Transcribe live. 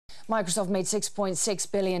Microsoft made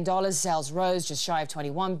 $6.6 billion. Sales rose just shy of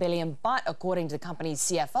 $21 billion. But according to the company's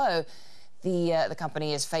CFO, the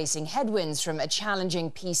company is facing headwinds from a challenging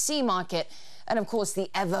PC market and, of course, the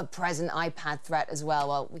ever-present iPad threat as well.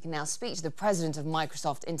 Well, we can now speak to the president of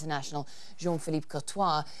Microsoft International, Jean-Philippe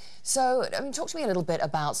Courtois. So, talk to me a little bit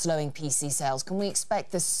about slowing PC sales. Can we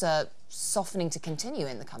expect this softening to continue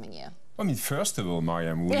in the coming year? First of all,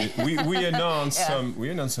 Maryam, we announced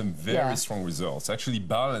some very strong results, actually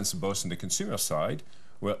balanced both on the consumer side,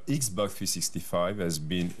 where Xbox 365 has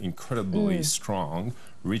been incredibly strong,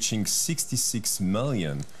 reaching 66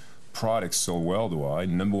 million products sold worldwide,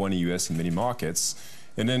 #1 in the US in many markets.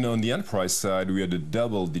 And then on the enterprise side, we had a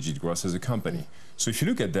double-digit growth as a company. So if you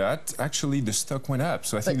look at that, actually the stock went up.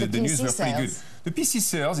 So I think that the news were pretty good. The PC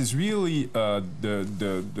sales is really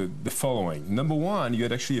the following. #1, you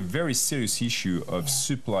had actually a very serious issue of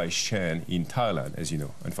supply chain in Thailand, as you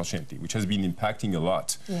know, unfortunately, which has been impacting a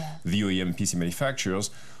lot the OEM PC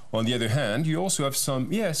manufacturers. On the other hand, you also have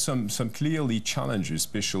some clearly challenges,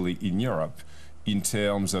 especially in Europe, in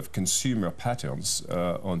terms of consumer patterns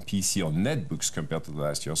on PC or netbooks compared to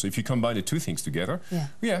last year. So if you combine the two things together,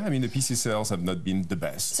 the PC sales have not been the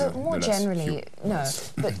best. So more generally,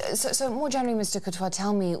 so more generally, Mr. Courtois,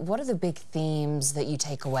 tell me, what are the big themes that you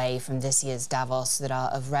take away from this year's Davos that are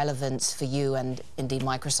of relevance for you and indeed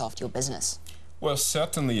Microsoft, your business? Well,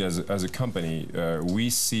 certainly as a company, we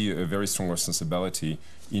see a very strong responsibility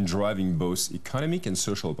in driving both economic and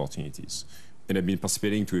social opportunities. And I've been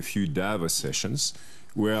participating to a few Davos sessions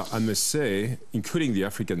where I must say, including the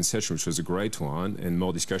African session, which was a great one, and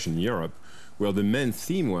more discussion in Europe, where the main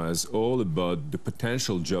theme was all about the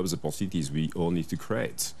potential jobs opportunities we all need to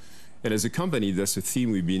create. And as a company, that's a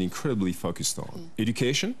theme we've been incredibly focused on.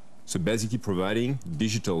 Education, so basically providing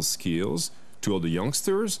digital skills to all the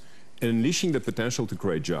youngsters and unleashing the potential to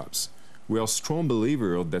create jobs. We are strong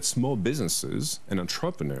believers that small businesses and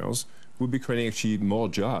entrepreneurs will be creating actually more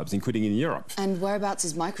jobs, including in Europe. And whereabouts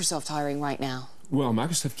is Microsoft hiring right now? Well,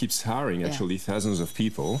 Microsoft keeps hiring actually thousands of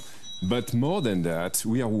people, but more than that,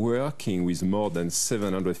 we are working with more than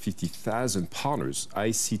 750,000 partners,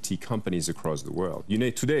 ICT companies across the world. You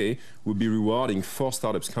know, today we'll be rewarding 4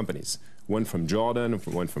 startups companies, one from Jordan,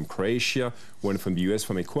 one from Croatia, one from the US,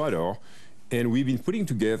 from Ecuador, and we've been putting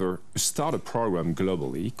together a startup program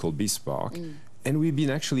globally called Bespark. And we've been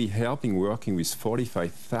actually working with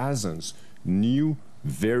 45,000 new,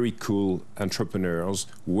 very cool entrepreneurs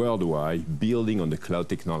worldwide building on the cloud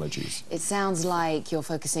technologies. It sounds like you're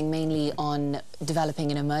focusing mainly on developing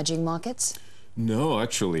in emerging markets? No,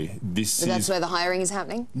 actually. That's where the hiring is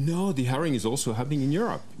happening? No, the hiring is also happening in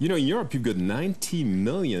Europe. You know, in Europe, you've got 90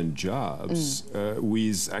 million jobs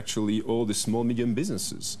with actually all the small, medium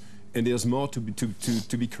businesses. And there's more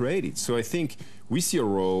to be created. So I think we see a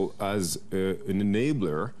role as an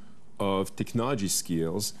enabler of technology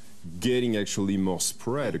skills, getting actually more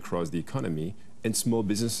spread across the economy, and small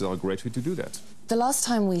businesses are a great way to do that. The last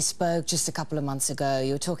time we spoke, just a couple of months ago,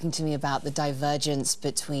 you were talking to me about the divergence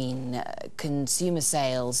between consumer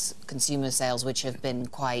sales, which have been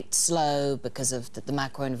quite slow because of the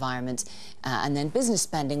macro environment, and then business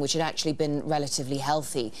spending, which had actually been relatively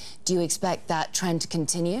healthy. Do you expect that trend to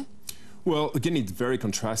continue? Well, again, it's very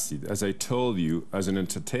contrasted. As I told you, as an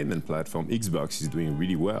entertainment platform, Xbox is doing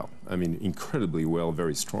really well. I mean, incredibly well,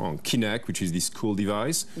 very strong. Kinect, which is this cool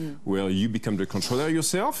device where you become the controller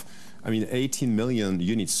yourself. 18 million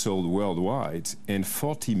units sold worldwide and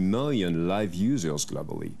 40 million live users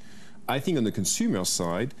globally. I think on the consumer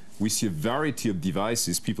side, we see a variety of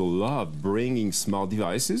devices. People love bringing smart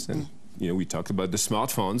devices, and we talked about the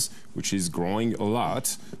smartphones, which is growing a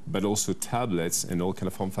lot, but also tablets and all kind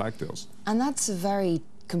of form factors. And that's a very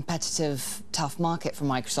competitive, tough market for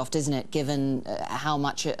Microsoft, isn't it, given how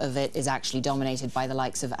much of it is actually dominated by the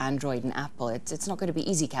likes of Android and Apple? It's not going to be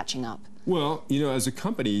easy catching up. Well, as a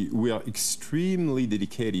company, we are extremely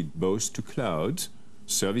dedicated both to cloud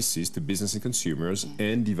services, to business and consumers,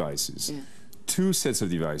 and devices. 2 sets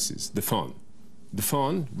of devices. The phone. The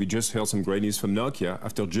phone, we just heard some great news from Nokia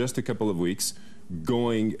after just a couple of weeks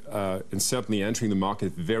going and certainly entering the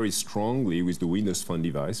market very strongly with the Windows Phone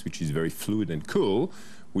device, which is very fluid and cool,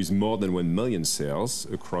 with more than 1 million sales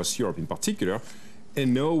across Europe in particular.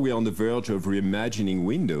 And now we are on the verge of reimagining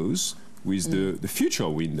Windows with the future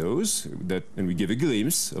Windows, and we give a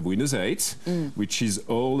glimpse of Windows 8, which is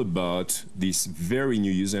all about this very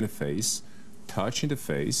new user interface, touch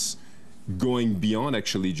interface, going beyond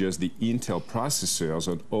actually just the Intel processors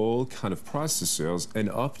on all kind of processors and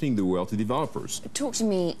opening the world to developers. Talk to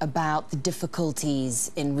me about the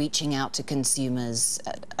difficulties in reaching out to consumers.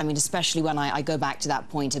 I mean, especially when I go back to that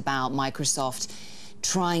point about Microsoft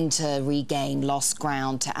trying to regain lost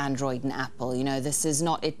ground to Android and Apple. You know, this is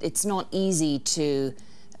not, it's not easy to,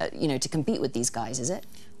 you know, to compete with these guys, is it?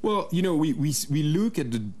 Well, you know, we look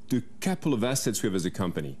at the couple of assets we have as a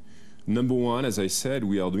company. Number one, as I said,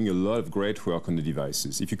 we are doing a lot of great work on the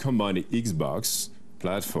devices. If you combine the Xbox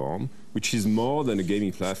platform, which is more than a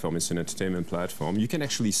gaming platform, it's an entertainment platform, you can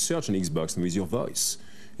actually search on Xbox with your voice.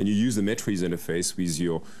 And you use the Matrix interface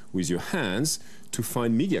with your hands to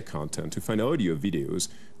find media content, to find audio videos.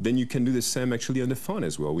 Then you can do the same actually on the phone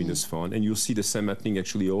as well, Windows Phone, and you'll see the same happening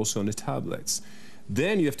actually also on the tablets.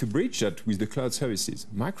 Then you have to bridge that with the cloud services.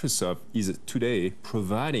 Microsoft is today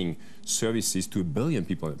providing services to 1 billion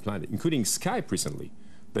people on the planet, including Skype recently,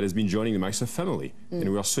 that has been joining the Microsoft family. And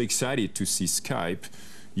we are so excited to see Skype,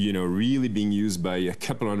 you know, really being used by a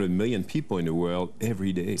couple 100 million people in the world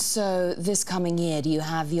every day. So this coming year, do you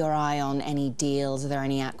have your eye on any deals? Are there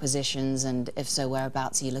any acquisitions? And if so,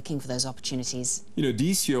 whereabouts are you looking for those opportunities? You know,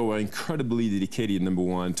 this year we're incredibly dedicated, number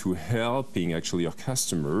one, to helping actually our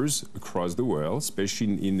customers across the world,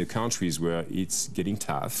 especially in the countries where it's getting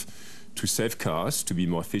tough, to save costs, to be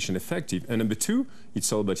more efficient, effective. And number two,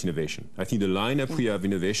 it's all about innovation. I think the lineup we have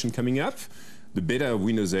innovation coming up. The beta of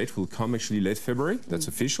Windows 8 will come actually late February. That's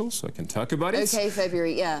official, so I can talk about it. Okay,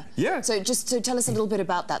 February, yeah. Yeah. So tell us a little bit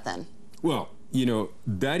about that then. Well, you know,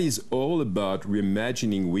 that is all about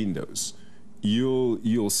reimagining Windows.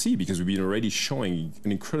 You'll see, because we've been already showing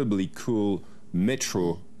an incredibly cool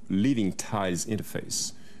Metro living tiles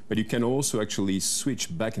interface. But you can also actually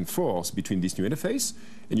switch back and forth between this new interface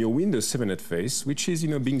and your Windows 7 interface, which is, you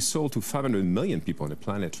know, being sold to 500 million people on the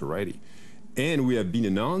planet already. And we have been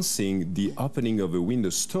announcing the opening of a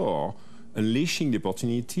Windows Store, unleashing the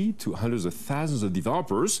opportunity to hundreds of thousands of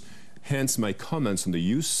developers, hence my comments on the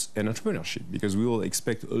use and entrepreneurship, because we will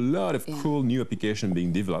expect a lot of cool new applications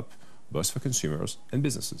being developed, both for consumers and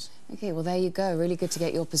businesses. Okay, well, there you go. Really good to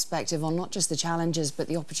get your perspective on not just the challenges, but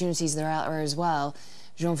the opportunities that are out there as well.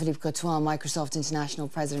 Jean-Philippe Courtois, Microsoft International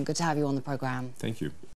President, good to have you on the program. Thank you.